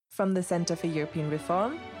from the Center for European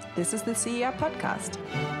Reform. This is the CER podcast.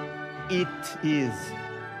 It is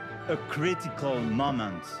a critical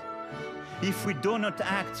moment. If we do not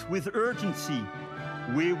act with urgency,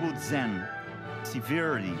 we would then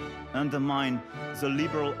severely undermine the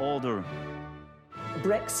liberal order.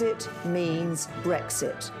 Brexit means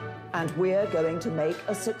Brexit, and we're going to make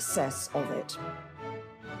a success of it.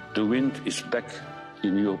 The wind is back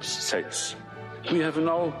in Europe's sails. We have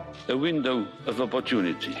now a window of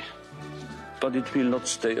opportunity, but it will not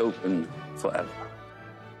stay open forever.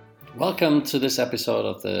 Welcome to this episode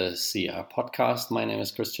of the CR podcast. My name is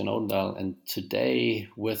Christian Odendahl, and today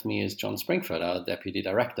with me is John Springford, our Deputy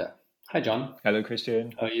Director. Hi, John. Hello,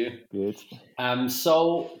 Christian. How are you? Good.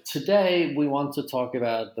 So today we want to talk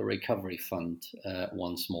about the Recovery Fund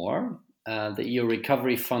once more. The EU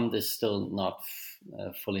Recovery Fund is still not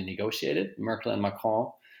fully negotiated. Merkel and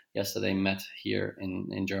Macron yesterday met here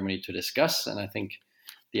in Germany to discuss, and I think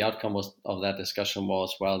the outcome of that discussion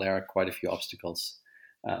was, well, there are quite a few obstacles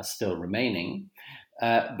still remaining.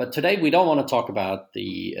 But today we don't want to talk about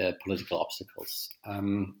the political obstacles.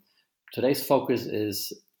 Today's focus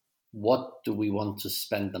is, what do we want to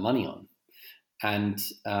spend the money on? And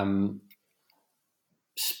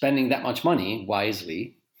spending that much money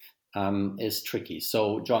wisely is tricky.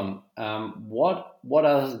 So, John, what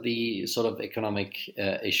are the sort of economic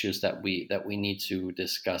issues that we need to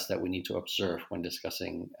discuss, that we need to observe when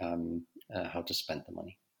discussing how to spend the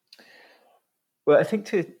money? Well, I think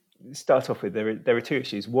to start off with, there are two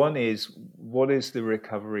issues. One is, what is the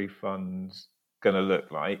recovery fund going to look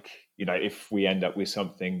like? You know, if we end up with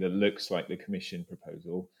something that looks like the Commission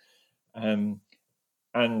proposal, and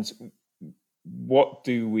what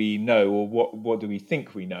do we know, or what do we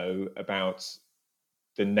think we know about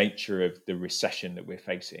the nature of the recession that we're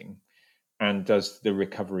facing? And does the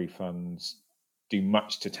recovery funds do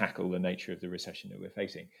much to tackle the nature of the recession that we're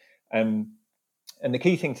facing? And the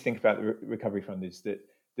key thing to think about the recovery fund is that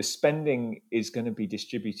the spending is going to be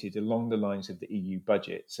distributed along the lines of the EU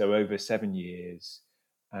budget. So over 7 years,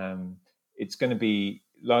 it's going to be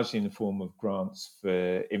largely in the form of grants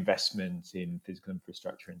for investment in physical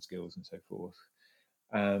infrastructure and skills and so forth.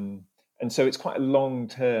 And so it's quite a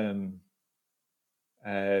long-term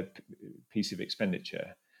piece of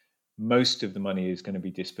expenditure. Most of the money is going to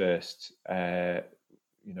be dispersed,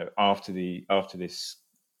 after this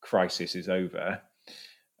crisis is over.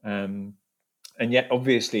 And yet,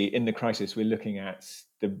 obviously, in the crisis, we're looking at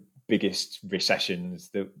the biggest recessions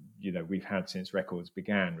that we've had since records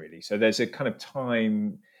began, really. So there's a kind of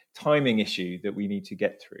timing issue that we need to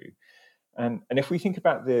get through. And if we think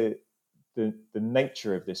about the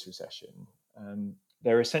nature of this recession,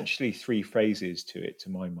 there are essentially three phases to it, to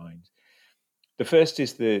my mind. The first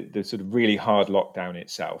is the sort of really hard lockdown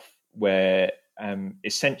itself, where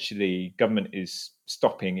essentially government is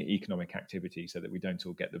stopping economic activity so that we don't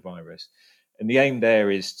all get the virus. And the aim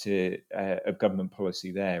there is of government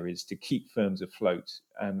policy there is to keep firms afloat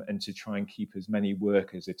and to try and keep as many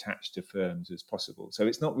workers attached to firms as possible. So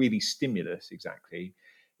it's not really stimulus exactly.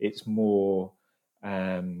 It's more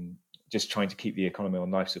just trying to keep the economy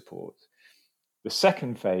on life support. The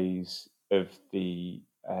second phase of the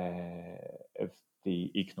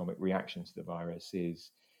economic reaction to the virus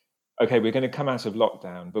is, okay, we're going to come out of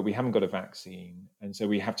lockdown, but we haven't got a vaccine. And so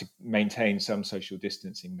we have to maintain some social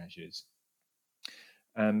distancing measures.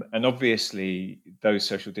 And obviously, those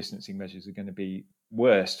social distancing measures are going to be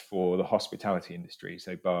worst for the hospitality industry,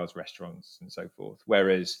 so bars, restaurants, and so forth.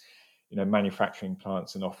 Whereas, manufacturing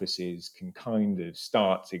plants and offices can kind of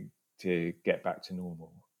start to get back to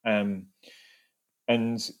normal.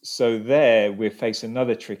 And so there we face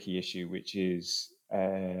another tricky issue, which is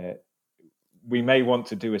we may want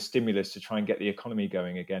to do a stimulus to try and get the economy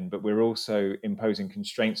going again, but we're also imposing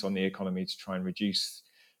constraints on the economy to try and reduce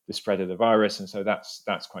the spread of the virus, and so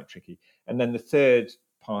that's quite tricky. And then the third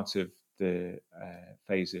part of the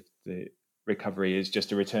phase of the recovery is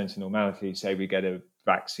just a return to normality, say we get a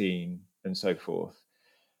vaccine and so forth.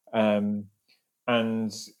 And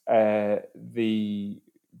the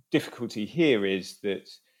difficulty here is that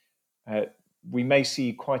we may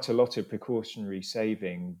see quite a lot of precautionary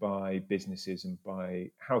saving by businesses and by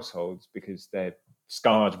households because they're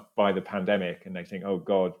scarred by the pandemic and they think, oh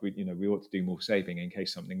God, we ought to do more saving in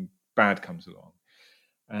case something bad comes along.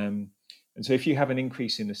 And so if you have an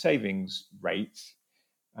increase in the savings rate,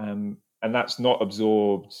 and that's not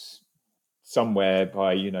absorbed somewhere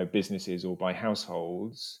by businesses or by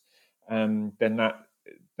households, then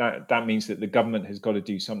that means that the government has got to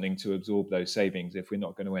do something to absorb those savings if we're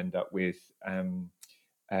not going to end up with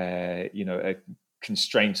a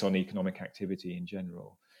constraint on economic activity in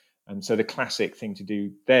general. And so the classic thing to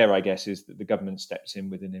do there, I guess, is that the government steps in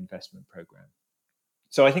with an investment program.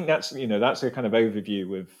 So I think that's a kind of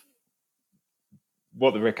overview of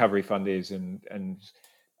what the recovery fund is and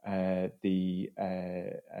the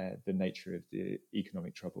nature of the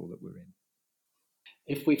economic trouble that we're in.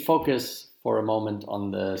 If we focus for a moment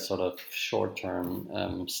on the sort of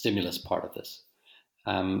short-term stimulus part of this,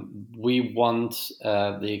 we want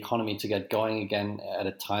the economy to get going again at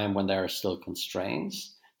a time when there are still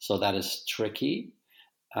constraints. So that is tricky.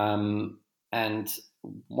 And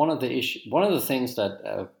one of the things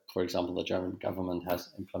that, for example, the German government has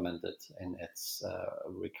implemented in its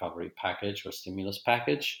recovery package or stimulus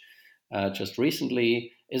package just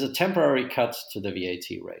recently is a temporary cut to the VAT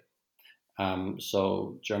rate.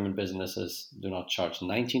 So German businesses do not charge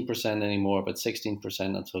 19% anymore, but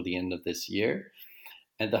 16% until the end of this year.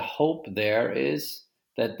 And the hope there is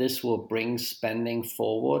that this will bring spending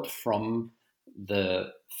forward from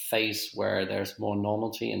the phase where there's more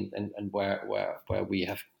normality and where we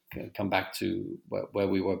have come back to where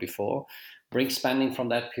we were before, bring spending from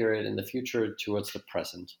that period in the future towards the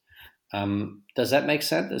present. Does that make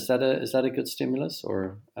sense? Is that a good stimulus,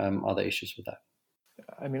 or are there issues with that?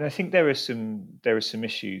 I mean, I think there are some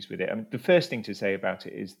issues with it. I mean, the first thing to say about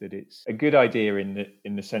it is that it's a good idea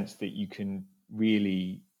in the sense that you can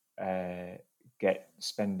really get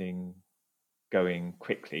spending going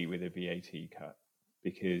quickly with a VAT cut,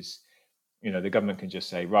 because the government can just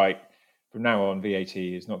say, right, from now on VAT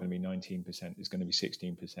is not going to be 19%, it's going to be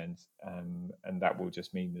 16%, and that will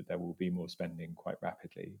just mean that there will be more spending quite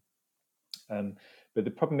rapidly. But the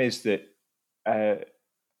problem is that,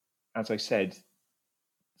 as I said,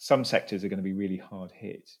 some sectors are going to be really hard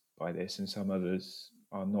hit by this, and some others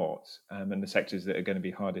are not. And the sectors that are going to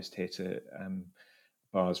be hardest hit are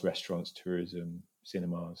bars, restaurants, tourism,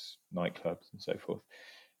 cinemas, nightclubs, and so forth.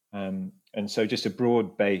 And so just a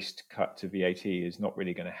broad-based cut to VAT is not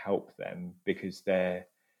really going to help them because they're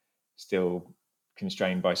still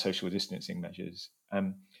constrained by social distancing measures.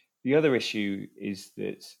 The other issue is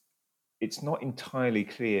that it's not entirely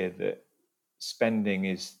clear that spending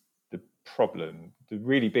is the problem. The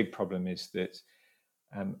really big problem is that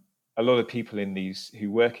a lot of people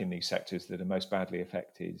who work in these sectors that are most badly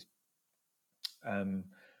affected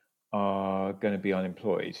are going to be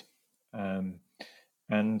unemployed.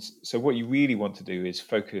 And so what you really want to do is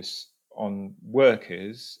focus on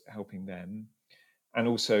workers, helping them. And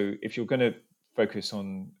also, if you're going to focus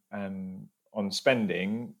on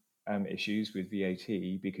spending issues with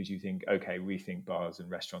VAT, because you think, okay, we think bars and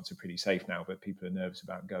restaurants are pretty safe now, but people are nervous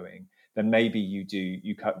about going, then maybe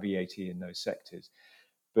you cut VAT in those sectors.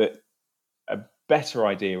 But a better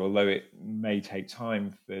idea, although it may take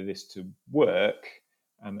time for this to work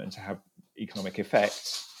and to have economic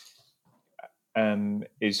effects,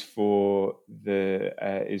 is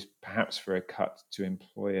perhaps for a cut to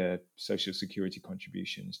employer social security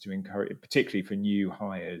contributions, to encourage, particularly for new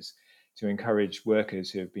hires, to encourage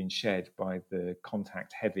workers who have been shed by the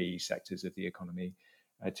contact-heavy sectors of the economy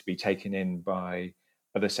to be taken in by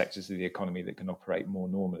other sectors of the economy that can operate more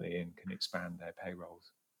normally and can expand their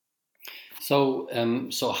payrolls. So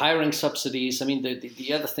hiring subsidies. I mean,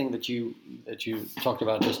 the other thing that you talked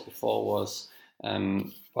about just before was, we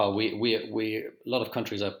a lot of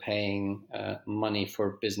countries are paying money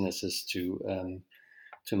for businesses to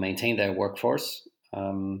maintain their workforce.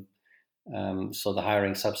 So the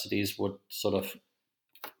hiring subsidies would sort of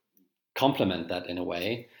complement that in a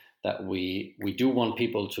way, that we do want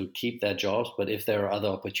people to keep their jobs, but if there are other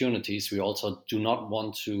opportunities, we also do not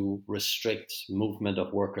want to restrict movement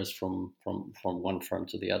of workers from one firm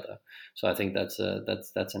to the other. So I think that's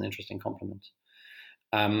an interesting complement.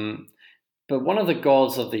 But one of the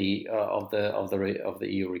goals of the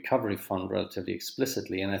EU Recovery Fund, relatively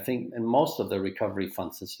explicitly, and I think in most of the recovery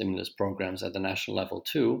funds and stimulus programs at the national level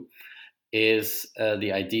too, is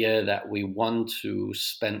the idea that we want to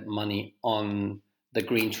spend money on the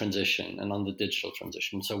green transition and on the digital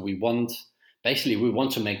transition. So we want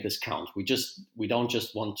to make this count. We don't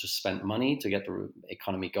just want to spend money to get the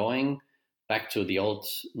economy going back to the old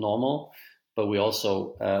normal, but we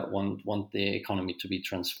also want the economy to be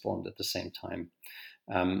transformed at the same time.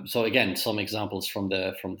 So again, some examples from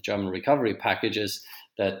the German recovery packages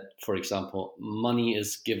that, for example, money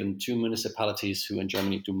is given to municipalities who in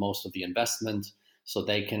Germany do most of the investment, so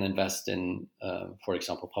they can invest in, for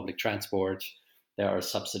example, public transport. There are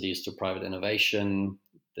subsidies to private innovation.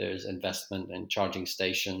 There's investment in charging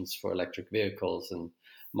stations for electric vehicles and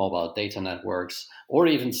mobile data networks, or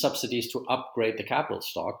even subsidies to upgrade the capital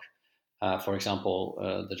stock. For example,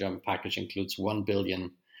 the German package includes 1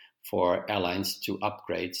 billion for airlines to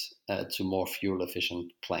upgrade to more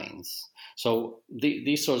fuel-efficient planes. So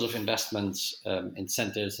these sorts of investments,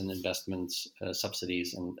 incentives and investments,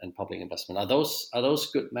 subsidies and public investment, are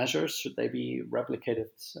those good measures? Should they be replicated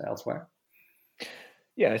elsewhere?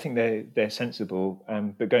 Yeah, I think they're sensible.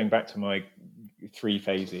 But going back to my 3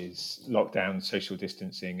 phases: lockdown, social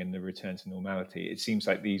distancing, and the return to normality, it seems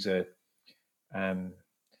like these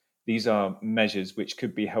are measures which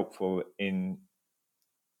could be helpful in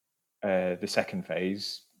the second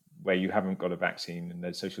phase, where you haven't got a vaccine and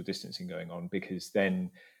there's social distancing going on, because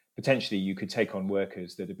then potentially you could take on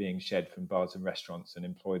workers that are being shed from bars and restaurants and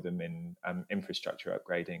employ them in infrastructure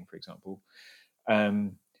upgrading, for example.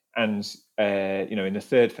 And in the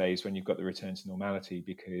third phase, when you've got the return to normality,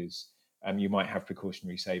 because you might have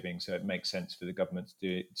precautionary savings, so it makes sense for the government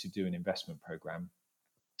to do an investment program.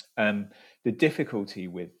 The difficulty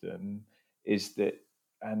with them is that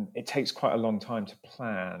it takes quite a long time to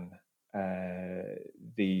plan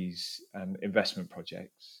these investment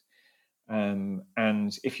projects,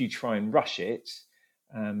 and if you try and rush it,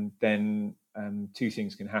 then 2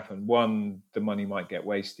 things can happen. 1, the money might get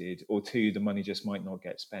wasted, or 2, the money just might not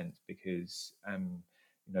get spent, because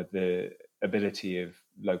the ability of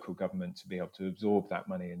local government to be able to absorb that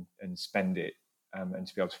money and spend it, and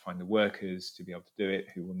to be able to find the workers to be able to do it,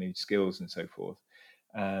 who will need skills and so forth,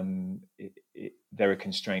 there are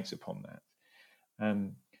constraints upon that.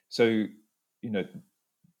 So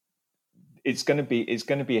it's going to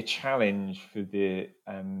be a challenge for the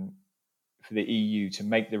EU to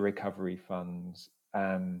make the recovery funds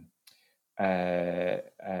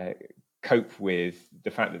cope with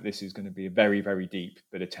the fact that this is going to be a very, very deep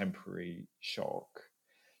but a temporary shock.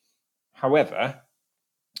 However,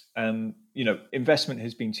 investment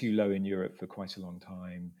has been too low in Europe for quite a long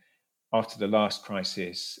time. After the last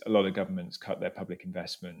crisis, a lot of governments cut their public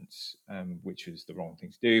investments, which was the wrong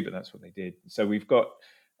thing to do, but that's what they did. So we've got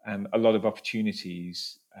a lot of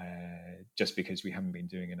opportunities just because we haven't been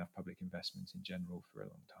doing enough public investments in general for a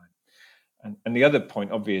long time. And the other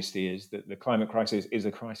point, obviously, is that the climate crisis is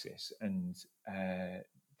a crisis, and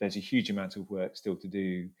there's a huge amount of work still to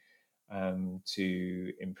do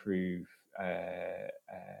to improve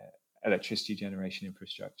electricity generation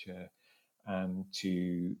infrastructure,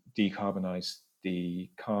 to decarbonize the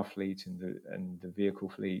car fleet and the vehicle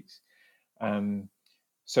fleet.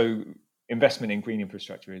 So investment in green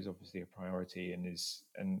infrastructure is obviously a priority, and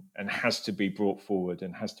has to be brought forward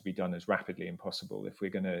and has to be done as rapidly as possible if we're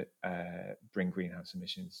going to bring greenhouse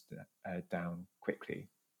emissions down quickly.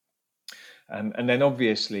 And then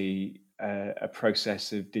obviously a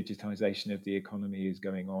process of digitization of the economy is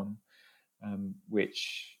going on,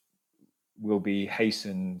 which will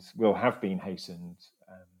have been hastened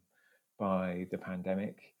by the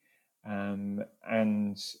pandemic. And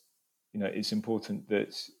it's important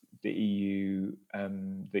that the EU,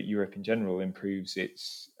 that Europe in general, improves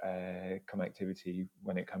its connectivity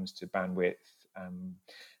when it comes to bandwidth.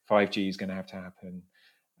 5G is going to have to happen.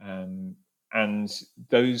 And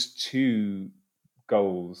those 2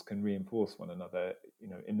 goals can reinforce one another,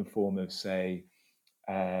 in the form of, say,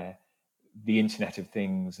 the Internet of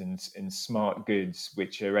Things and smart goods,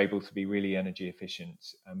 which are able to be really energy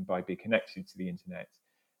efficient by being connected to the internet,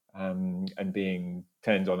 and being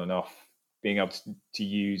turned on and off, being able to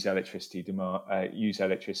use electricity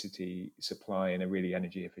supply in a really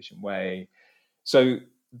energy efficient way. So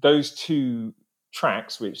those 2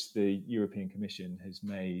 tracks, which the European Commission has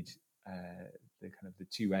made the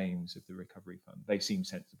 2 aims of the recovery fund, they seem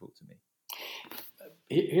sensible to me.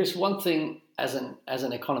 Here's one thing, as an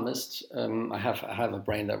economist, I have a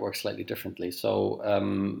brain that works slightly differently. So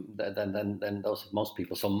than those of most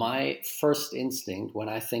people. So my first instinct when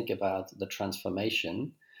I think about the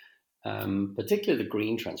transformation, particularly the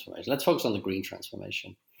green transformation, let's focus on the green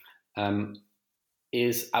transformation,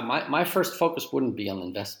 is my first focus wouldn't be on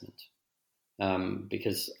investment,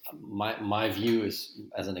 because my view is,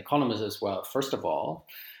 as an economist as well, first of all,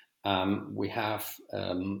 we have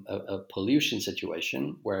a pollution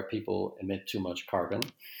situation where people emit too much carbon.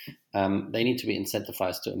 They need to be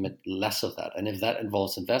incentivized to emit less of that. And if that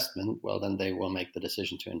involves investment, well, then they will make the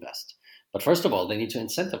decision to invest. But first of all, they need to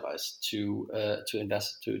incentivize to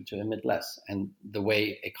invest, to emit less. And the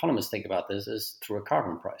way economists think about this is through a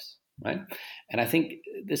carbon price, right? And I think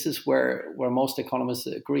this is where most economists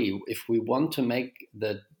agree. If we want to make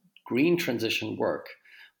the green transition work,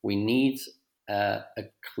 we need a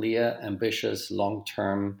clear, ambitious,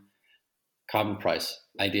 long-term carbon price,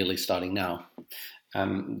 ideally starting now.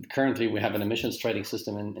 Currently, we have an emissions trading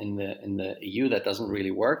system in the EU that doesn't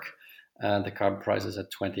really work. The carbon price is at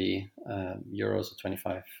 20 euros or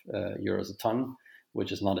 25 euros a ton.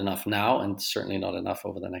 which is not enough now and certainly not enough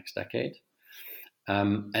over the next decade.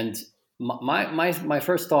 And my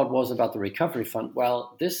first thought was about the recovery fund.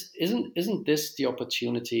 Well, this isn't this the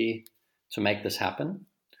opportunity to make this happen?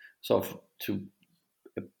 So to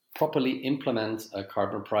properly implement a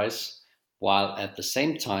carbon price while at the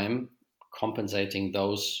same time compensating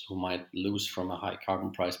those who might lose from a high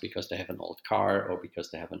carbon price because they have an old car or because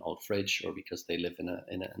they have an old fridge or because they live in a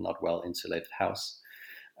not well insulated house.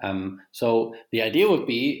 So the idea would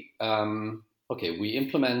be, okay, we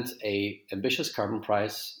implement a ambitious carbon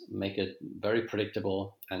price, make it very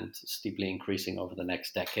predictable and steeply increasing over the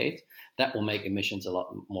next decade. That will make emissions a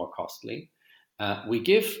lot more costly. We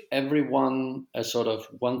give everyone a sort of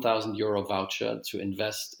 €1,000 voucher to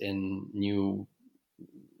invest in new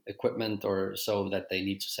equipment or so that they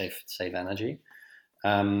need to save energy.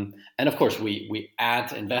 And of course, we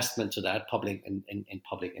add investment to that public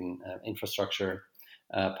infrastructure,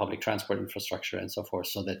 public transport infrastructure, and so forth,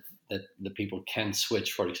 so that the people can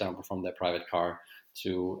switch, for example, from their private car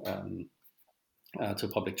to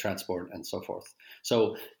public transport and so forth.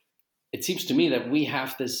 So it seems to me that we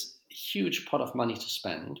have this huge pot of money to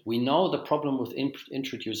spend. We know the problem with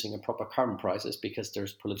introducing a proper carbon price is because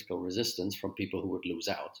there's political resistance from people who would lose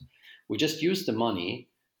out. We just use the money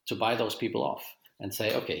to buy those people off and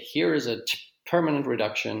say, okay, here is a permanent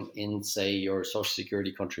reduction in, say, your social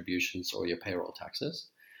security contributions or your payroll taxes.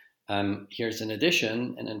 Here's in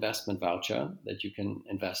addition an investment voucher that you can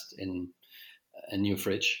invest in a new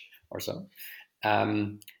fridge or so.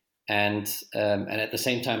 And at the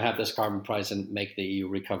same time have this carbon price and make the EU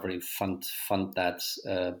recovery fund that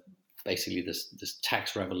basically this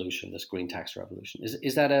tax revolution, this green tax revolution.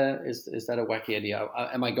 Is that a wacky idea?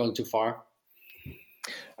 Am I going too far?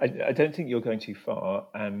 I don't think you're going too far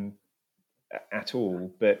at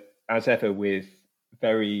all. But as ever, with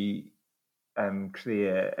very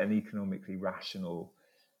clear and economically rational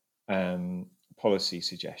policy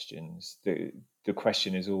suggestions, the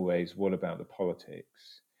question is always, what about the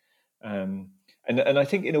politics? And I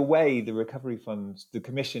think in a way, the recovery funds, the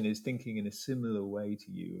Commission is thinking in a similar way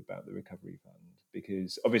to you about the recovery fund,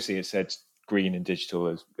 because obviously it said green and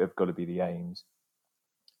digital have got to be the aims.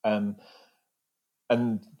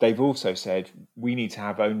 And they've also said we need to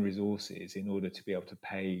have own resources in order to be able to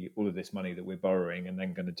pay all of this money that we're borrowing and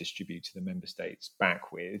then going to distribute to the member states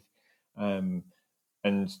back with. And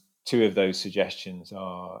two of those suggestions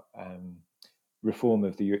are reform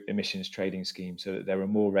of the emissions trading scheme so that there are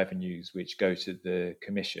more revenues which go to the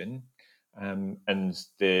Commission, and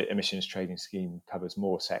the emissions trading scheme covers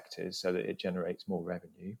more sectors so that it generates more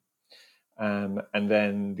revenue. And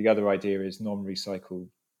then the other idea is non-recycled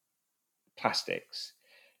plastics.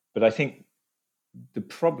 But I think the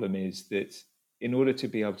problem is that in order to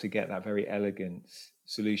be able to get that very elegant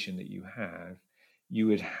solution that you have, you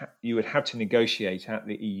would have to negotiate at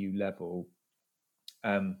the EU level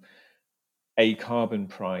a carbon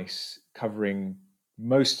price covering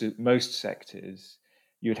most sectors.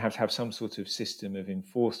 You would have to have some sort of system of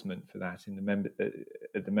enforcement for that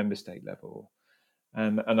at the member state level,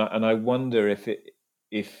 and I wonder if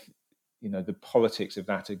the politics of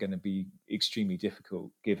that are going to be extremely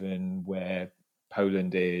difficult, given where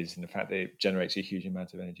Poland is and the fact that it generates a huge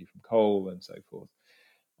amount of energy from coal and so forth.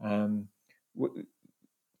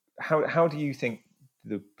 How do you think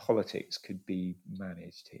the politics could be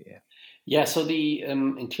managed here? Yeah, so the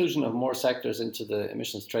inclusion of more sectors into the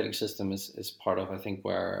emissions trading system is part of, I think,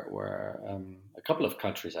 where a couple of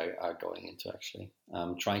countries are going into, actually,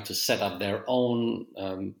 trying to set up their own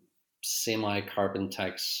semi-carbon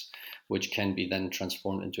tax, which can be then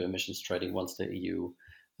transformed into emissions trading once the EU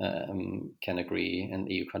can agree and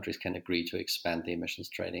EU countries can agree to expand the emissions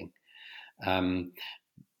trading.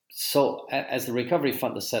 So as the recovery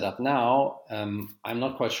fund is set up now, I'm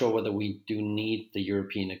not quite sure whether we do need the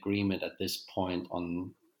European agreement at this point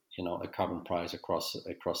on, a carbon price across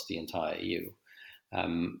the entire EU.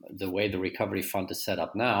 The way the recovery fund is set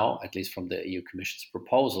up now, at least from the EU Commission's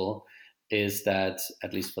proposal, is that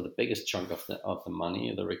at least for the biggest chunk of the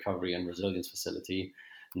money, the recovery and resilience facility,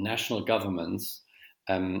 national governments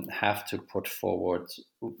have to put forward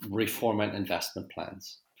reform and investment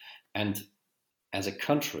plans. And as a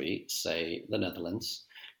country, say the Netherlands,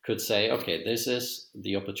 could say, okay, this is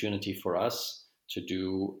the opportunity for us to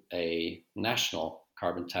do a national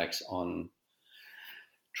carbon tax on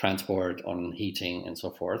transport, on heating, and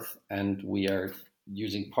so forth. And we are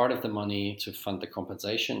using part of the money to fund the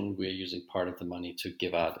compensation. We're using part of the money to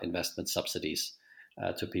give out investment subsidies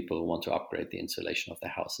to people who want to upgrade the insulation of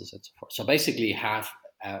their houses and so forth. So basically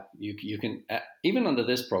you can, even under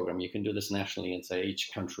this program, you can do this nationally and say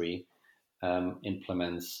each country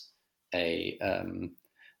implements a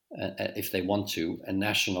if they want to, a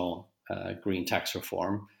national green tax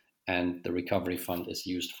reform, and the recovery fund is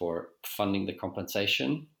used for funding the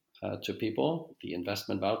compensation to people, the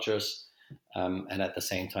investment vouchers, and at the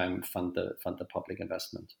same time fund the public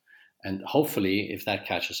investment. And hopefully, if that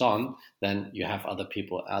catches on, then you have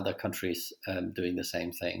other countries doing the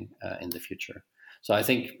same thing in the future. So I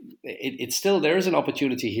think it's still, there is an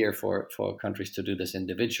opportunity here for countries to do this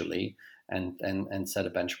individually and set a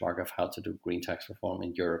benchmark of how to do green tax reform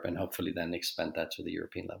in Europe, and hopefully then expand that to the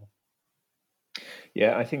European level.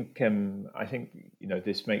 Yeah, I think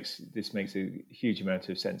this makes a huge amount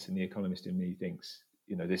of sense, and the economist in me thinks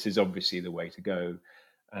this is obviously the way to go.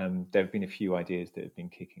 There have been a few ideas that have been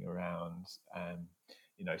kicking around,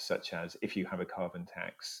 such as if you have a carbon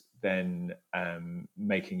tax, then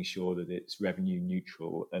making sure that it's revenue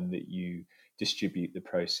neutral and that you distribute the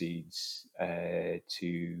proceeds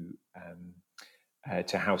to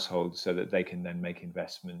households so that they can then make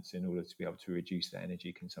investments in order to be able to reduce their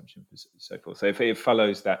energy consumption and so forth. So if it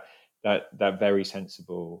follows that very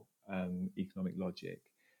sensible economic logic,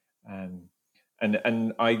 and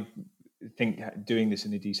I think doing this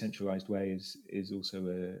in a decentralized way is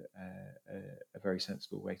also a very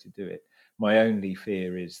sensible way to do it. My only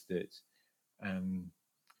fear is that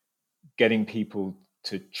getting people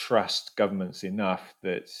to trust governments enough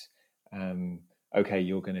that okay,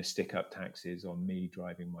 you're going to stick up taxes on me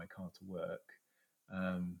driving my car to work,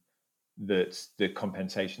 that the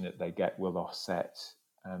compensation that they get will offset,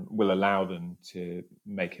 will allow them to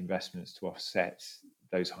make investments to offset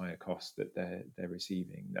those higher costs that they're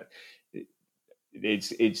receiving. That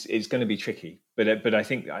it's going to be tricky, but I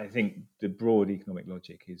think the broad economic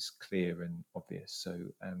logic is clear and obvious. So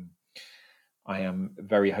I am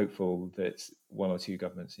very hopeful that one or two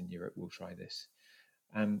governments in Europe will try this.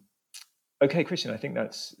 Okay, Christian, I think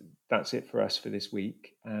that's it for us for this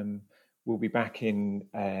week. We'll be back in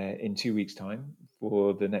 2 weeks' time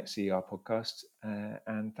for the next CER podcast.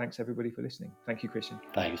 And thanks everybody for listening. Thank you, Christian.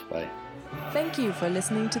 Thanks, bye. Thank you for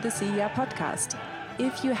listening to the CER podcast.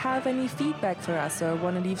 If you have any feedback for us or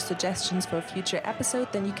want to leave suggestions for a future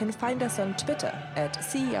episode, then you can find us on Twitter at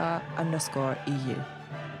CER_EU.